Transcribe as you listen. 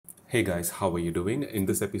Hey guys, how are you doing? In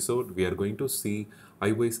this episode, we are going to see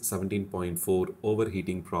iOS 17.4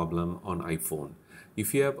 overheating problem on iPhone.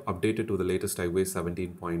 If you have updated to the latest iOS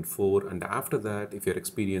 17.4 and after that, if you're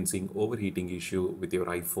experiencing overheating issue with your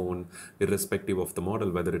iPhone, irrespective of the model,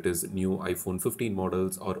 whether it is new iPhone 15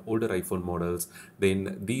 models or older iPhone models,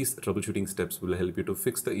 then these troubleshooting steps will help you to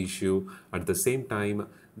fix the issue. At the same time,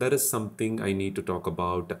 there is something I need to talk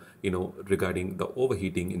about, regarding the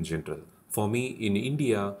overheating in general. For me, in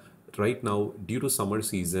India, right now, due to summer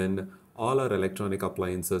season, all our electronic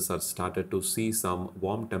appliances are started to see some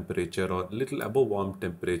warm temperature or little above warm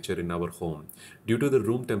temperature in our home. Due to the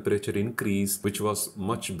room temperature increase, which was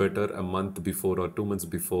much better a month before or 2 months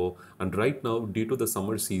before, and right now due to the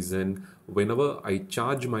summer season, whenever I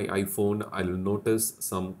charge my iPhone, I'll notice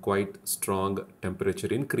some quite strong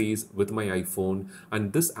temperature increase with my iPhone,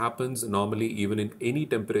 and this happens normally even in any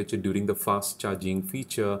temperature during the fast charging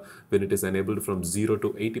feature. When it is enabled from 0 to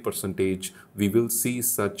 80%, we will see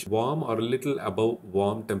such warm or a little above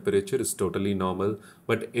warm temperature is totally normal.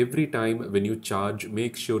 But every time when you charge,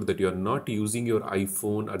 make sure that you are not using your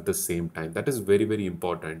iPhone at the same time. That is very, very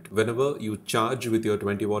important. Whenever you charge with your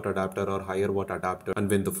 20 watt adapter or higher watt adapter, and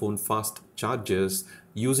when the phone fast charges,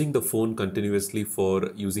 using the phone continuously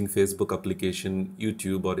for using Facebook application,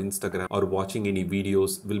 YouTube or Instagram or watching any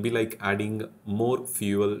videos will be like adding more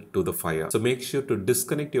fuel to the fire. So make sure to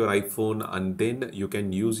disconnect your iPhone and then you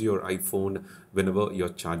can use your iPhone whenever you're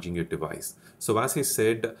charging your device. So as I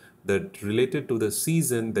said, that related to the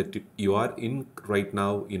season that you are in right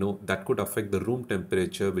now, that could affect the room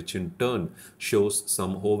temperature, which in turn shows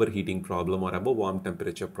some overheating problem or above warm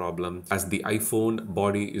temperature problem, as the iPhone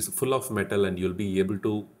body is full of metal and you'll be able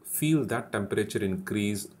to feel that temperature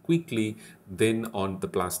increase quickly than on the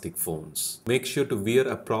plastic phones. Make sure to wear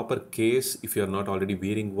a proper case if you're not already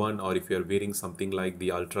wearing one, or if you're wearing something like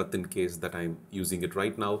the ultra thin case that I'm using it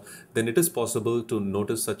right now, then it is possible to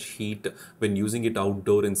notice such heat when using it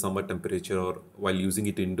outdoor in summer temperature or while using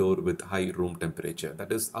it indoor with high room temperature.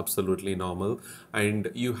 That is absolutely normal,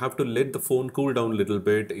 and you have to let the phone cool down a little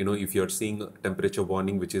bit. If you're seeing temperature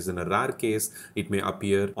warning, which is in a rare case, it may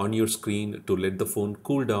appear on your screen to let the phone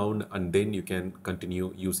cool down, and then you can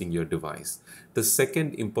continue using your device. The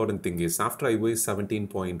second important thing is, after iOS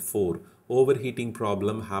 17.4, overheating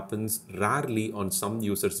problem happens rarely on some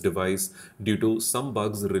users' device due to some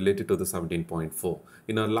bugs related to the 17.4.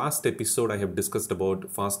 In our last episode, I have discussed about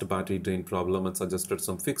fast battery drain problem and suggested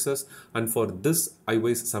some fixes. And for this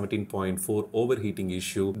iOS 17.4 overheating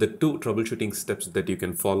issue, the two troubleshooting steps that you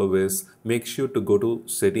can follow is, make sure to go to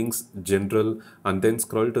Settings, General, and then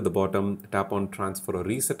scroll to the bottom, tap on Transfer or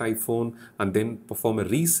Reset iPhone, and then perform a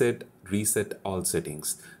reset all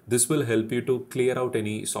settings. This will help you to clear out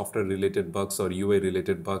any software related bugs or UI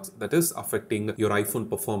related bugs that is affecting your iPhone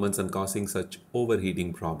performance and causing such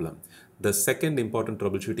overheating problem. The second important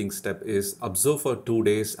troubleshooting step is, observe for 2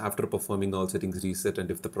 days after performing all settings reset,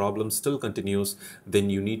 and if the problem still continues,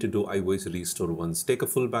 then you need to do iOS restore once. Take a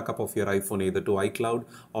full backup of your iPhone either to iCloud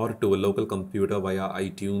or to a local computer via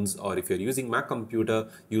iTunes, or if you're using Mac computer,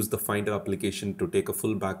 use the Finder application to take a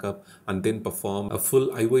full backup and then perform a full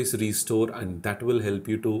iOS restore, and that will help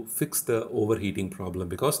you to fix the overheating problem.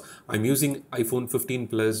 Because I'm using iPhone 15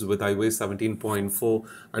 Plus with iOS 17.4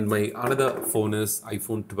 and my another phone is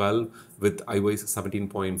iPhone 12 with iOS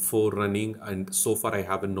 17.4 running, and so far I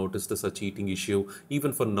haven't noticed such heating issue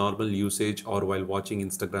even for normal usage or while watching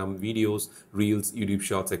Instagram videos, Reels, YouTube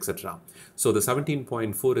Shorts, etc. So the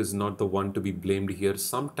 17.4 is not the one to be blamed here.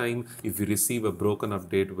 Sometime if you receive a broken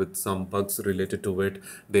update with some bugs related to it,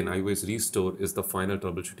 then iOS restore is the final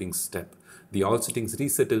troubleshooting step. The all settings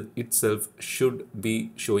reset itself should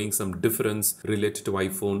be showing some difference related to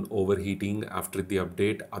iPhone overheating after the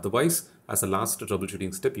update. Otherwise, as a last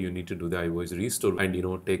troubleshooting step, you need to do the iOS restore,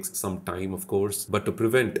 and takes some time, of course, but to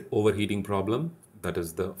prevent overheating problem, that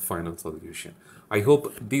is the final solution. I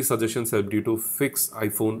hope these suggestions helped you to fix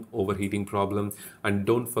iPhone overheating problem, and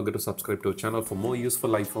don't forget to subscribe to our channel for more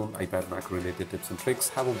useful iPhone, iPad, Mac related tips and tricks.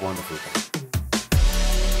 Have a wonderful day.